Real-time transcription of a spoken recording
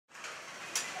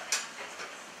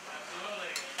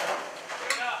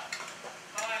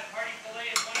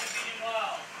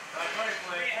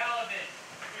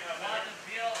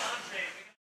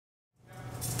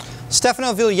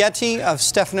Stefano Viglietti of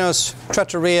Stefano's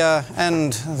Trattoria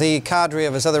and the cadre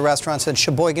of his other restaurants in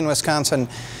Sheboygan, Wisconsin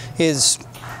is,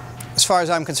 as far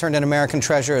as I'm concerned, an American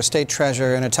treasure, a state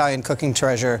treasure, an Italian cooking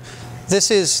treasure.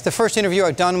 This is the first interview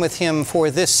I've done with him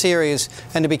for this series,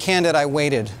 and to be candid, I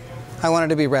waited. I wanted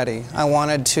to be ready. I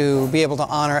wanted to be able to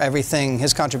honor everything,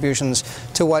 his contributions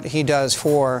to what he does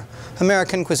for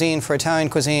American cuisine, for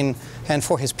Italian cuisine, and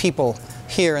for his people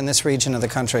here in this region of the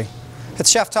country. It's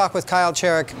Chef Talk with Kyle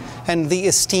Cherek and the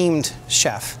esteemed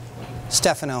chef,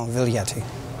 Stefano Viglietti.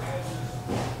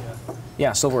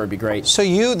 Yeah, silver would be great. So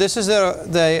this is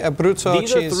the Abruzzo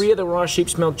cheese. These are 3 of the raw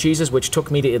sheep's milk cheeses, which took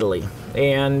me to Italy.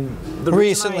 And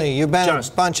recently, you've been a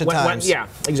bunch of times. Yeah,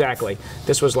 exactly.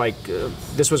 This was like,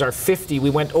 this was our 50.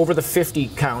 We went over the 50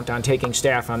 count on taking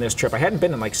staff on this trip. I hadn't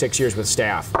been in like 6 years with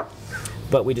staff,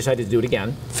 but we decided to do it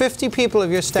again. 50 people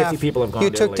of your staff. 50 people have gone.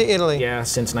 You took to Italy. Yeah,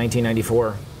 since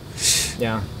 1994.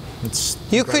 Yeah. It's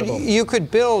you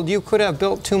could have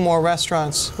built 2 more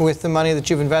restaurants with the money that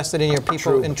you've invested in your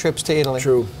people in trips to Italy.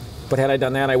 True. But had I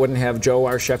done that, I wouldn't have Joe,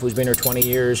 our chef, who's been here 20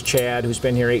 years, Chad, who's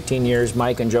been here 18 years,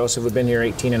 Mike and Joseph have been here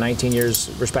 18 and 19 years,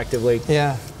 respectively.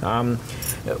 Yeah.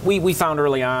 We found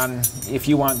early on, if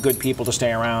you want good people to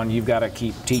stay around, you've got to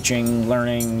keep teaching,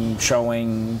 learning,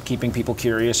 showing, keeping people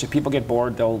curious. If people get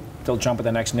bored, they'll jump at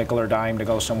the next nickel or dime to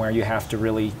go somewhere. You have to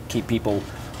really keep people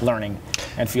learning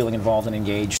and feeling involved and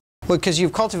engaged. Well, because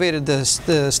you've cultivated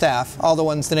the staff, all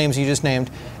the names you just named,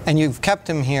 and you've kept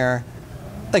them here.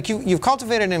 Like you've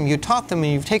cultivated them, you taught them,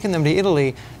 and you've taken them to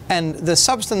Italy. And the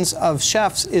substance of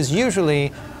chefs is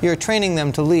usually you're training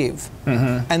them to leave,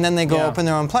 and then they go open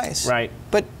their own place. Right.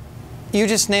 But you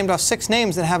just named off 6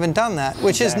 names that haven't done that,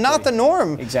 which is not the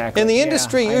norm. Exactly. In the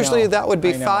industry, usually that would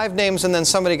be 5 names, and then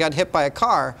somebody got hit by a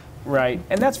car. Right,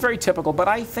 and that's very typical, but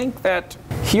I think that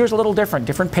here's a little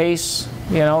different pace.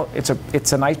 You know,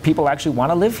 it's a nice, people actually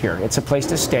want to live here. It's a place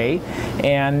to stay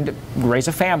and raise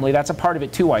a family. That's a part of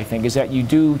it too, I think, is that you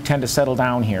do tend to settle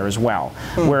down here as well.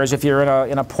 Whereas if you're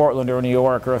in a Portland or a New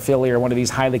York or a Philly or one of these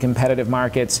highly competitive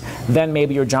markets, then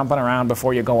maybe you're jumping around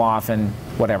before you go off and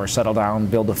whatever, settle down,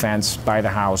 build a fence, buy the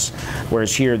house.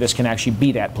 Whereas here, this can actually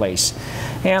be that place.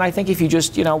 And I think if you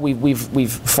just, you know,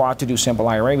 we've fought to do simple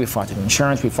IRA, we've fought to do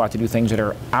insurance, we've fought to do things that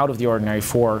are out of the ordinary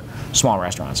for small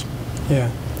restaurants. Yeah.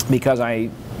 Because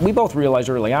we both realized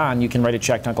early on you can write a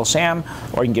check to Uncle Sam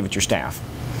or you can give it to your staff.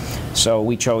 So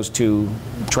we chose to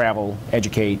travel,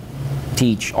 educate,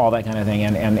 teach, all that kind of thing,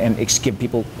 and give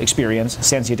people experience,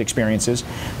 sensient experiences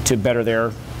to better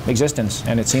their existence,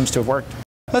 and it seems to have worked.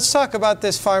 Let's talk about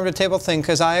this farm-to-table thing,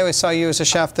 because I always saw you as a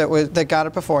chef that got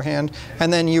it beforehand,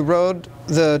 and then you rode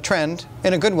the trend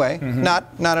in a good way, not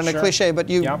in a cliche, but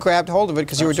you grabbed hold of it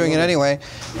because you were doing it anyway.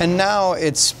 And now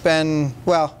it's been,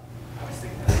 well,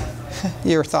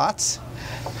 your thoughts?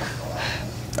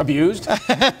 Abused?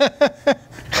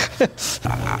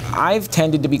 I've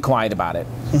tended to be quiet about it,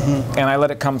 and I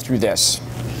let it come through this.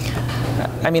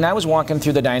 I mean, I was walking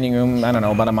through the dining room, I don't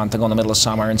know, about a month ago in the middle of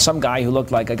summer, and some guy who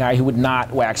looked like a guy who would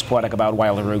not wax poetic about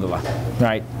wild arugula,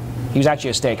 right? He was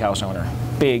actually a steakhouse owner.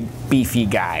 Big, beefy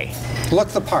guy.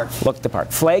 Looked the part. Looked the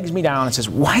part. Flags me down and says,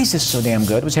 "Why is this so damn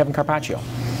good?" Was having carpaccio.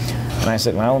 And I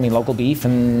said, "Well, I mean, local beef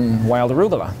and wild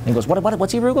arugula." And he goes,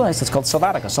 what's arugula? I said, "It's called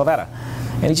salvata."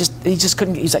 And he just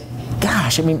couldn't, he's like,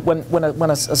 gosh, I mean, when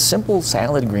a simple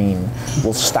salad green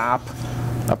will stop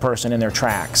a person in their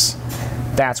tracks,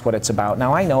 that's what it's about.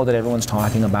 Now, I know that everyone's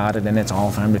talking about it, and it's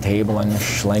all farm to table, and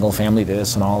Schlegel family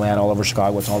this and all that, all over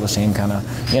Chicago. It's all the same kind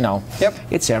of, you know. Yep.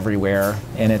 It's everywhere,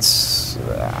 and it's,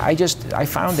 I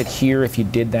found that here, if you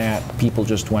did that, people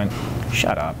just went,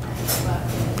 shut up.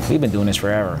 We've been doing this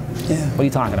forever. Yeah. What are you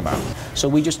talking about? So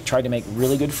we just tried to make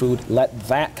really good food, let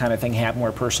that kind of thing happen where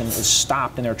a person is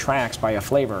stopped in their tracks by a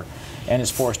flavor and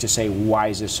is forced to say, why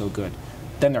is this so good?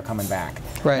 Then they're coming back.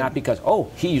 Right. Not because,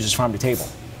 oh, he uses farm to table.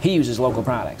 He uses local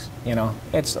products. You know,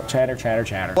 it's chatter, chatter,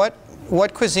 chatter.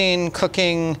 What cuisine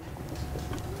cooking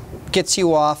gets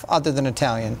you off other than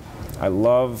Italian? I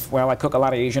cook a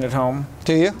lot of Asian at home.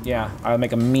 Do you? Yeah, I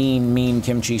make a mean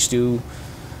kimchi stew.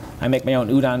 I make my own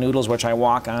udon noodles, which I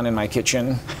walk on in my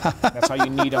kitchen. That's how you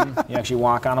knead them. You actually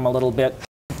walk on them a little bit.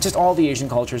 Just all the Asian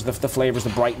cultures, the flavors,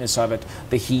 the brightness of it,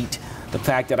 the heat, the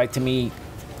fact that, to me,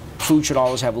 food should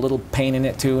always have a little pain in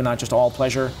it too, not just all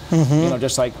pleasure. You know,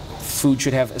 just like food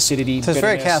should have acidity. So it's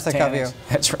very Catholic of you.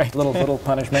 That's right, little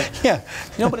punishment. Yeah.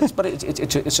 You know, but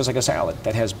it's just like a salad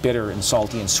that has bitter and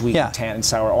salty and sweet Yeah. and tan and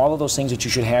sour. All of those things that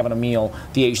you should have in a meal.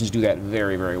 The Asians do that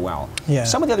very, very well. Yeah.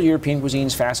 Some of the other European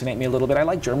cuisines fascinate me a little bit. I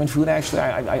like German food actually.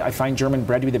 I find German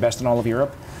bread to be the best in all of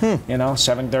Europe. You know,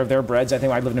 their breads. I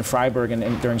think I lived in Freiburg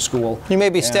and during school. You may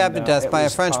be stabbed to death by a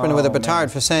was- Frenchman with a oh, petard man.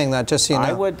 for saying that. Just so you know.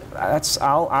 I would.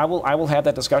 I will have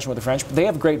that discussion with the French. They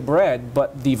have great bread,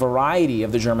 but the variety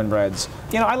of the German breads.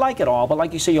 You know, I like it all, but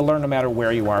like you say, you learn no matter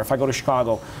where you are. If I go to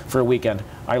Chicago for a weekend,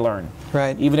 I learn.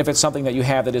 Right. Even if it's something that you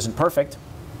have that isn't perfect,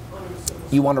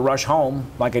 you want to rush home,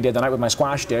 like I did the night with my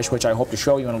squash dish, which I hope to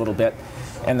show you in a little bit,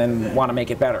 and then want to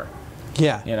make it better.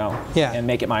 Yeah. You know. Yeah. And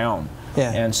make it my own.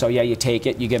 Yeah. And so yeah, you take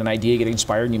it, you get an idea, you get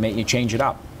inspired, and you change it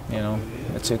up. You know,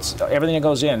 it's everything that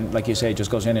goes in, like you say, just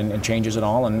goes in and changes it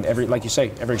all. And like you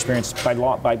say, every experience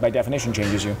by definition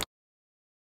changes you.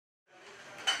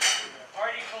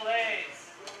 Party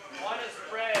fillets. One is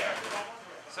rare.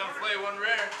 Some filet, one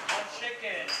rare. One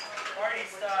chicken. Party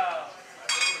style.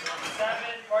 7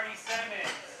 party salmon.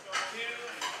 2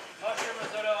 mushroom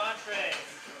risotto entrees.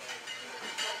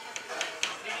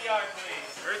 CDR,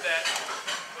 please. Heard that.